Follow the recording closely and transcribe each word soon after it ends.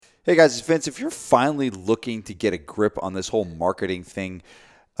Hey guys, it's Vince. If you're finally looking to get a grip on this whole marketing thing,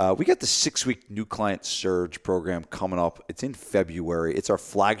 we got the 6-week new client surge program coming up. It's in February. It's our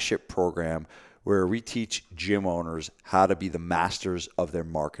flagship program where we teach gym owners how to be the masters of their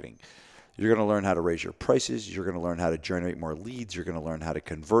marketing. You're going to learn how to raise your prices. You're going to learn how to generate more leads. You're going to learn how to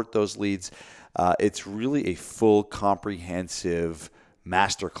convert those leads. It's really a full, comprehensive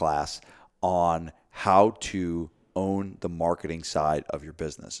masterclass on how to own the marketing side of your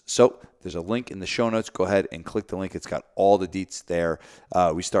business. So there's a link in the show notes. Go ahead and click the link. It's got all the deets there.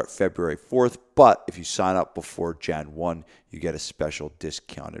 We start February 4th, but if you sign up before Jan 1, you get a special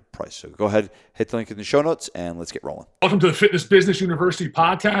discounted price. So go ahead, hit the link in the show notes, and let's get rolling. Welcome to the Fitness Business University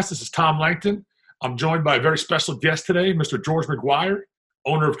podcast. This is Tom Langton. I'm joined by a very special guest today, Mr. George McGuire,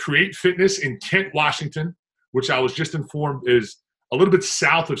 owner of Create Fitness in Kent, Washington, which I was just informed is a little bit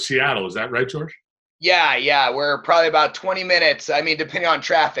south of Seattle. Is that right, George? Yeah. We're probably about 20 minutes. I mean, depending on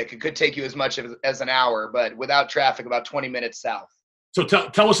traffic, it could take you as much as an hour, but without traffic, about 20 minutes south. So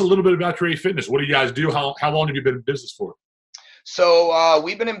tell us a little bit about Create Fitness. What do you guys do? How long have you been in business for? So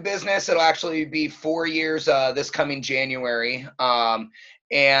we've been in business. It'll actually be 4 years this coming January.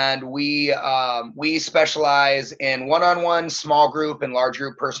 And we specialize in one-on-one, small group, and large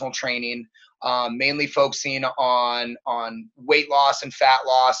group personal training. Mainly focusing on weight loss and fat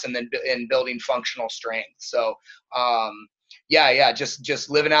loss, and then in building functional strength. So,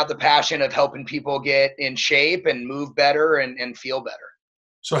 just living out the passion of helping people get in shape and move better and feel better.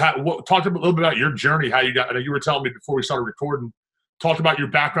 So, talk a little bit about your journey. How you got? I know you were telling me before we started recording. Talk about your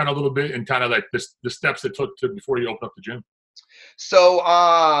background a little bit and kind of like the steps it took before you opened up the gym. So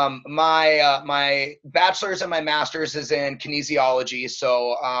my bachelor's and my master's is in kinesiology.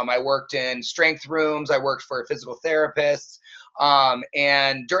 So I worked in strength rooms. I worked for physical therapists.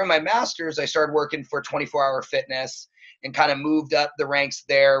 And during my master's, I started working for 24-Hour Fitness and kind of moved up the ranks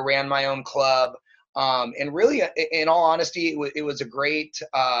there, ran my own club. And really, in all honesty, it was a great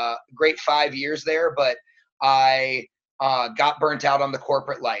 5 years there, but I got burnt out on the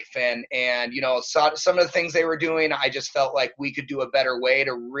corporate life, and some of the things they were doing, I just felt like we could do a better way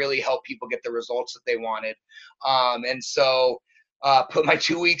to really help people get the results that they wanted. And so put my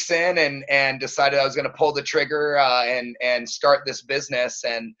 2 weeks in and decided I was going to pull the trigger and start this business.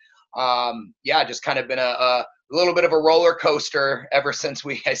 And just kind of been a little bit of a roller coaster ever since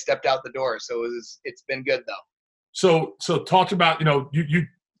I stepped out the door. So it's been good though. So talk about, you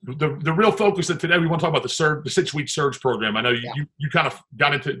the real focus of today, we want to talk about the 6-week surge program. I know you kind of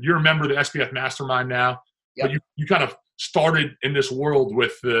got into, you're a member of the SBF Mastermind now, but you kind of started in this world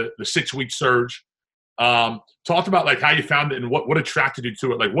with the 6-week surge. Talk about like how you found it and what attracted you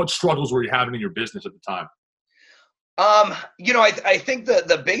to it. Like what struggles were you having in your business at the time? I think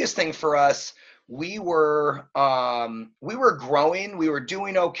the biggest thing for us, we were growing, we were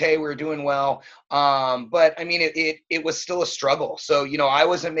doing okay, we were doing well. But I mean, it was still a struggle. So, I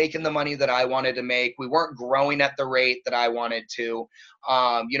wasn't making the money that I wanted to make. We weren't growing at the rate that I wanted to,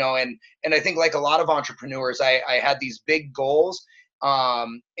 and I think like a lot of entrepreneurs, I had these big goals,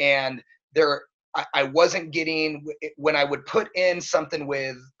 and I wasn't getting, when I would put in something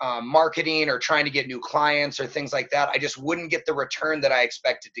with marketing or trying to get new clients or things like that, I just wouldn't get the return that I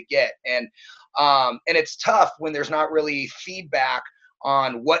expected to get. And it's tough when there's not really feedback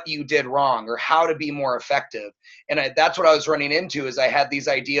on what you did wrong or how to be more effective. And that's what I was running into, is I had these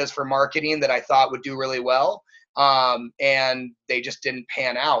ideas for marketing that I thought would do really well. And they just didn't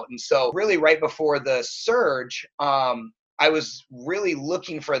pan out. And so really right before the surge, I was really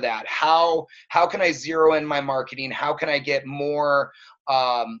looking for that. How can I zero in my marketing? How can I get more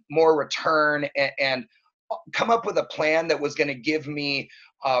return and come up with a plan that was going to give me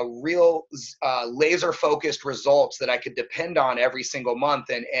real laser focused results that I could depend on every single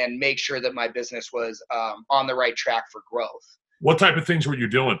month and make sure that my business was on the right track for growth. What type of things were you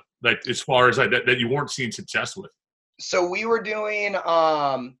doing, like as far as that you weren't seeing success with? So we were doing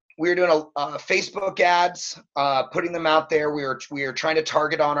Facebook ads, putting them out there. We were trying to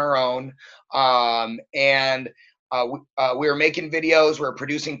target on our own, and we were making videos. We were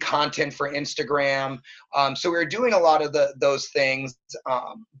producing content for Instagram. So we were doing a lot of those things,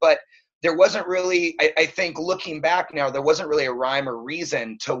 but there wasn't really, I think looking back now, there wasn't really a rhyme or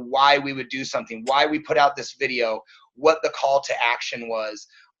reason to why we would do something, why we put out this video, what the call to action was,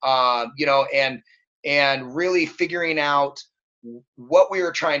 and really figuring out what we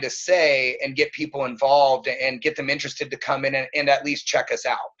were trying to say and get people involved and get them interested to come in and at least check us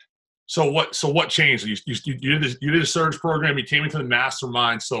out. So what changed? You did a surge program. You came into the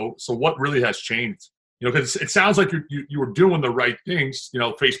mastermind. So what really has changed? Because it sounds like you were doing the right things.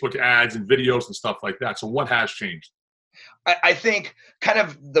 Facebook ads and videos and stuff like that. So what has changed? I think kind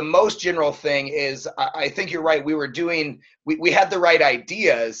of the most general thing is I think you're right. We had the right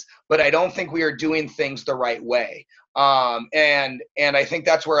ideas, but I don't think we were doing things the right way. And I think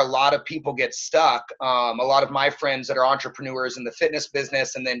that's where a lot of people get stuck. A lot of my friends that are entrepreneurs in the fitness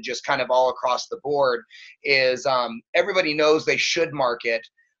business and then just kind of all across the board is everybody knows they should market,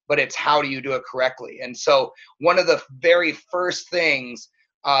 but it's how do you do it correctly? And so one of the very first things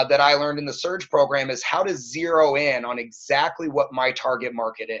that I learned in the Surge program is how to zero in on exactly what my target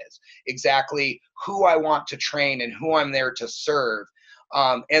market is, exactly who I want to train and who I'm there to serve.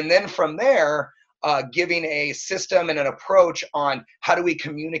 And then from there, giving a system and an approach on how do we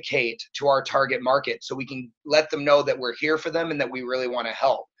communicate to our target market so we can let them know that we're here for them and that we really want to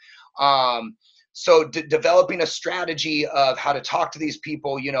help. So developing a strategy of how to talk to these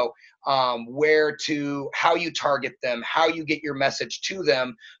people, how you target them, how you get your message to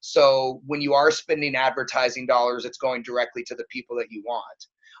them. So when you are spending advertising dollars, it's going directly to the people that you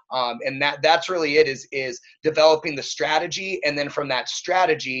want. And that's really it is developing the strategy. And then from that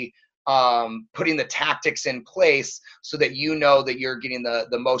strategy, putting the tactics in place so that you know that you're getting the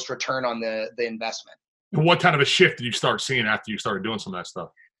most return on the investment. And what kind of a shift did you start seeing after you started doing some of that stuff?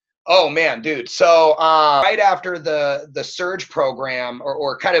 Oh man, dude. So right after the Surge program,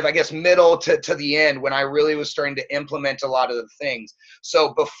 or kind of I guess middle to the end, when I really was starting to implement a lot of the things.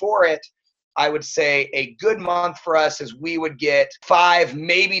 So before it, I would say a good month for us is we would get 5,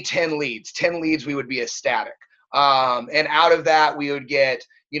 maybe 10 leads. 10 leads, we would be ecstatic. And out of that, we would get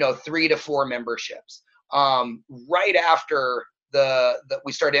 3 to 4 memberships. Right after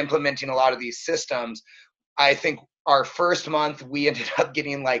we started implementing a lot of these systems, I think our first month we ended up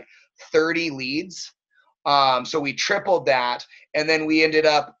getting like 30 leads. So we tripled that. And then we ended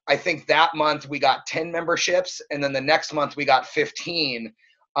up, I think that month we got 10 memberships. And then the next month we got 15.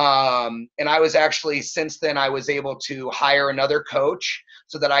 And I was actually, since then, I was able to hire another coach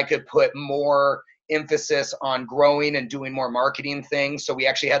so that I could put more emphasis on growing and doing more marketing things. So we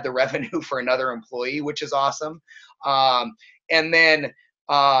actually had the revenue for another employee, which is awesome. And then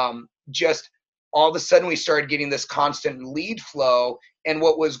just all of a sudden we started getting this constant lead flow. And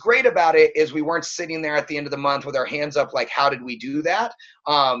what was great about it is we weren't sitting there at the end of the month with our hands up like, how did we do that?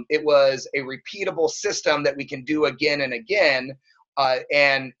 It was a repeatable system that we can do again and again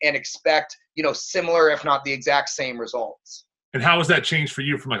and expect, similar, if not the exact same results. And how has that changed for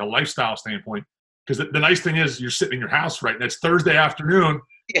you from like a lifestyle standpoint? Because the nice thing is you're sitting in your house, right? And it's Thursday afternoon.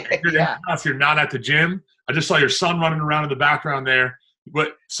 You're in your house, you're not at the gym. I just saw your son running around in the background there.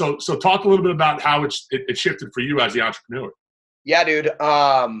 But so talk a little bit about how it shifted for you as the entrepreneur. Yeah, dude.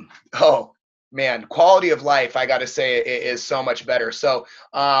 Oh man, quality of life, I got to say, is so much better. So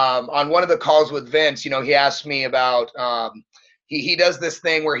on one of the calls with Vince, he asked me about, he does this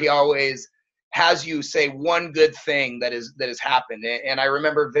thing where he always has you say one good thing that has happened. And I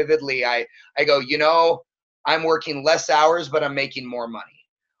remember vividly, I go, I'm working less hours, but I'm making more money.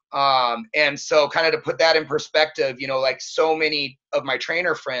 And so kind of to put that in perspective, like so many of my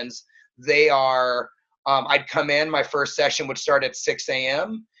trainer friends, they are, I'd come in, my first session would start at 6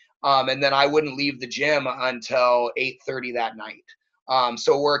 a.m. And then I wouldn't leave the gym until 8:30 that night.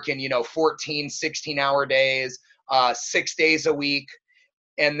 So working, 14, 16-hour days, 6 days a week,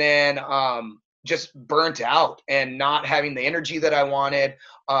 and then just burnt out and not having the energy that I wanted.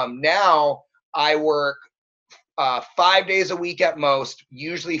 Now I work 5 days a week at most,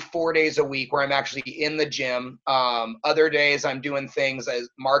 usually 4 days a week where I'm actually in the gym. Other days I'm doing things as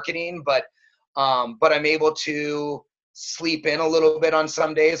marketing, but I'm able to sleep in a little bit on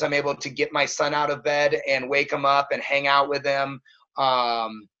some days. I'm able to get my son out of bed and wake him up and hang out with him.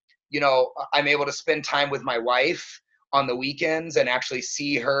 I'm able to spend time with my wife on the weekends and actually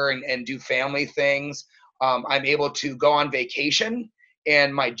see her and do family things. I'm able to go on vacation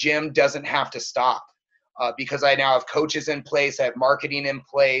and my gym doesn't have to stop. Because I now have coaches in place, I have marketing in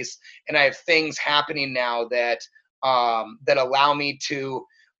place, and I have things happening now that allow me to,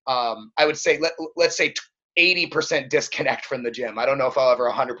 I would say, let's say 80% disconnect from the gym. I don't know if I'll ever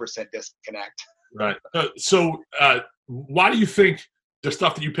 100% disconnect. Right. So why do you think the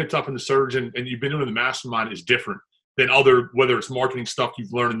stuff that you picked up in the Surge and you've been doing in the Mastermind is different than whether it's marketing stuff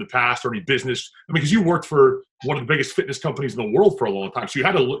you've learned in the past or any business? I mean, because you worked for one of the biggest fitness companies in the world for a long time, so you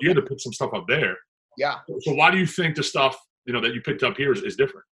had to put some stuff up there. Yeah. So why do you think the stuff, that you picked up here is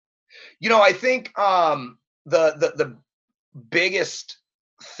different? I think the biggest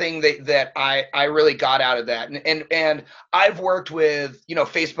thing that I really got out of that, and I've worked with,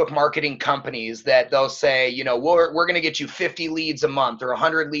 Facebook marketing companies that they'll say, we're going to get you 50 leads a month or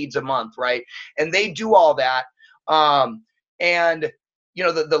 100 leads a month, right? And they do all that. And,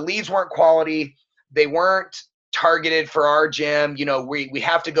 the leads weren't quality. They weren't targeted for our gym. You know, we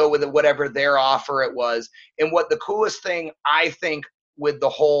have to go with whatever their offer it was. And what the coolest thing I think with the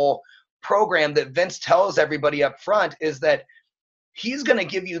whole program that Vince tells everybody up front is that he's going to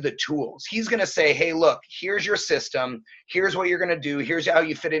give you the tools. He's going to say, hey, look, here's your system. Here's what you're going to do. Here's how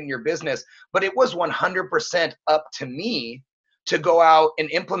you fit in your business. But it was 100% up to me to go out and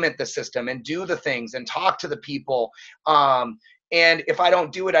implement the system and do the things and talk to the people. And if I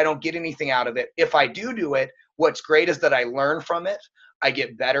don't do it, I don't get anything out of it. If I do it, what's great is that I learn from it. I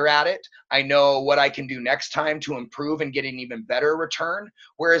get better at it. I know what I can do next time to improve and get an even better return.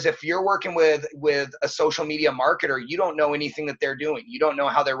 Whereas if you're working with a social media marketer, you don't know anything that they're doing. You don't know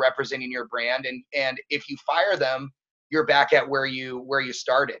how they're representing your brand. And if you fire them, you're back at where you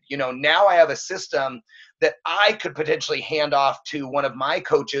started. You know, now I have a system that I could potentially hand off to one of my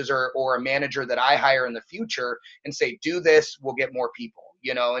coaches or a manager that I hire in the future and say, do this, we'll get more people,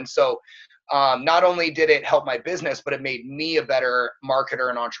 you know? And so not only did it help my business, but it made me a better marketer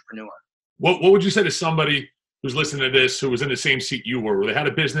and entrepreneur. What would you say to somebody who's listening to this, who was in the same seat you were, where they had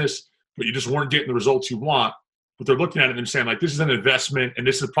a business, but you just weren't getting the results you want, but they're looking at it and saying, like, this is an investment, and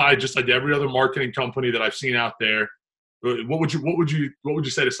this is probably just like every other marketing company that I've seen out there. What would you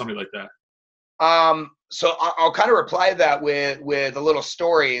say to somebody like that? So I'll kind of reply to that with a little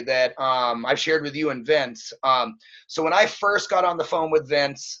story that I've shared with you and Vince. So when I first got on the phone with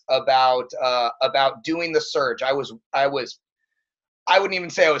Vince about doing the surge, I wouldn't even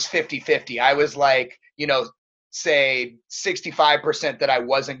say I was 50-50. I was like, you know, say 65% that I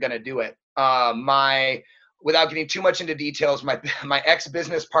wasn't going to do it. Without getting too much into details, my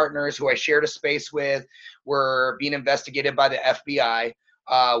ex-business partners who I shared a space with were being investigated by the FBI.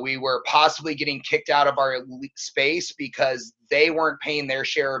 We were possibly getting kicked out of our space because they weren't paying their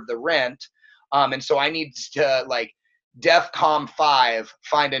share of the rent. And so I needed to, like, DEFCON 5,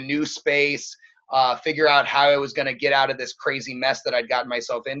 find a new space, figure out how I was going to get out of this crazy mess that I'd gotten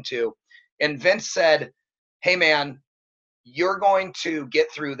myself into. And Vince said, hey, man, you're going to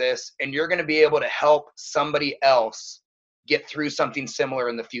get through this and you're going to be able to help somebody else get through something similar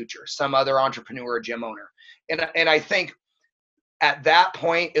in the future, some other entrepreneur or gym owner. And I think at that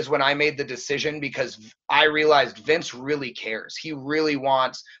point is when I made the decision, because I realized Vince really cares. He really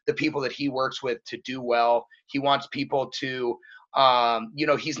wants the people that he works with to do well. He wants people to, you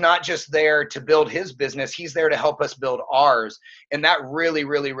know, he's not just there to build his business. He's there to help us build ours. And that really,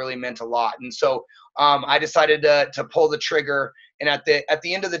 really, really meant a lot. And so I decided to pull the trigger. And at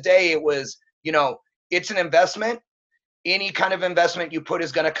the end of the day, it was, you know, it's an investment. Any kind of investment you put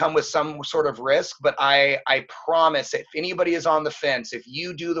is going to come with some sort of risk, but I promise, if anybody is on the fence, if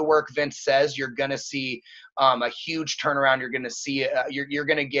you do the work Vince says, you're going to see a huge turnaround. You're going to see you're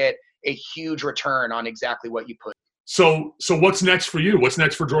going to get a huge return on exactly what you put. So what's next for you? What's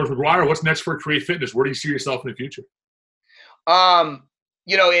next for George McGuire? What's next for Create Fitness? Where do you see yourself in the future?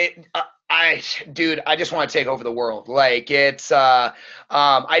 You know, I just want to take over the world. Like, it's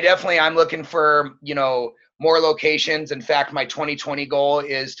I'm looking for, you know, more locations. In fact, my 2020 goal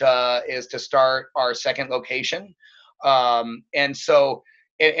is to start our second location. And so,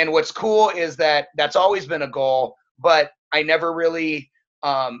 and what's cool is that that's always been a goal, but I never really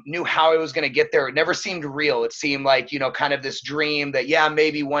knew how I was going to get there. It never seemed real. It seemed like, you know, kind of this dream that, yeah,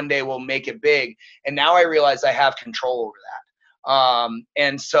 maybe one day we'll make it big. And now I realize I have control over that.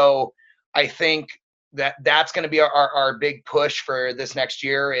 And so I think that's going to be our big push for this next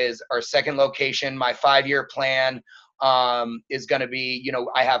year is our second location. My 5-year plan is going to be, you know,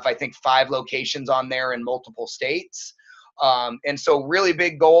 I think 5 locations on there in multiple states. And so really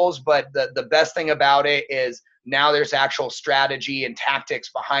big goals, but the best thing about it is now there's actual strategy and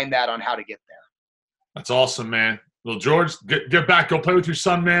tactics behind that on how to get there. That's awesome, man. Well, George, get back, go play with your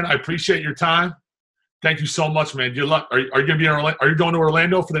son, man. I appreciate your time. Thank you so much, man. Good luck. Are you going to be in Orlando? Are you going to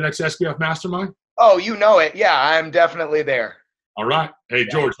Orlando for the next SBF Mastermind? Oh, you know it. Yeah, I'm definitely there. All right. Hey,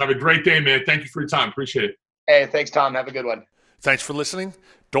 George, have a great day, man. Thank you for your time. Appreciate it. Hey, thanks, Tom. Have a good one. Thanks for listening.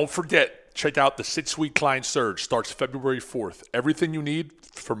 Don't forget, check out the 6-week Client Surge. Starts February 4th. Everything you need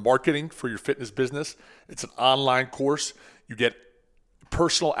for marketing for your fitness business. It's an online course. You get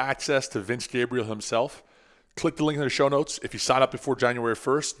personal access to Vince Gabriel himself. Click the link in the show notes. If you sign up before January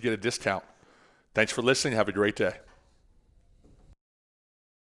 1st, you get a discount. Thanks for listening. Have a great day.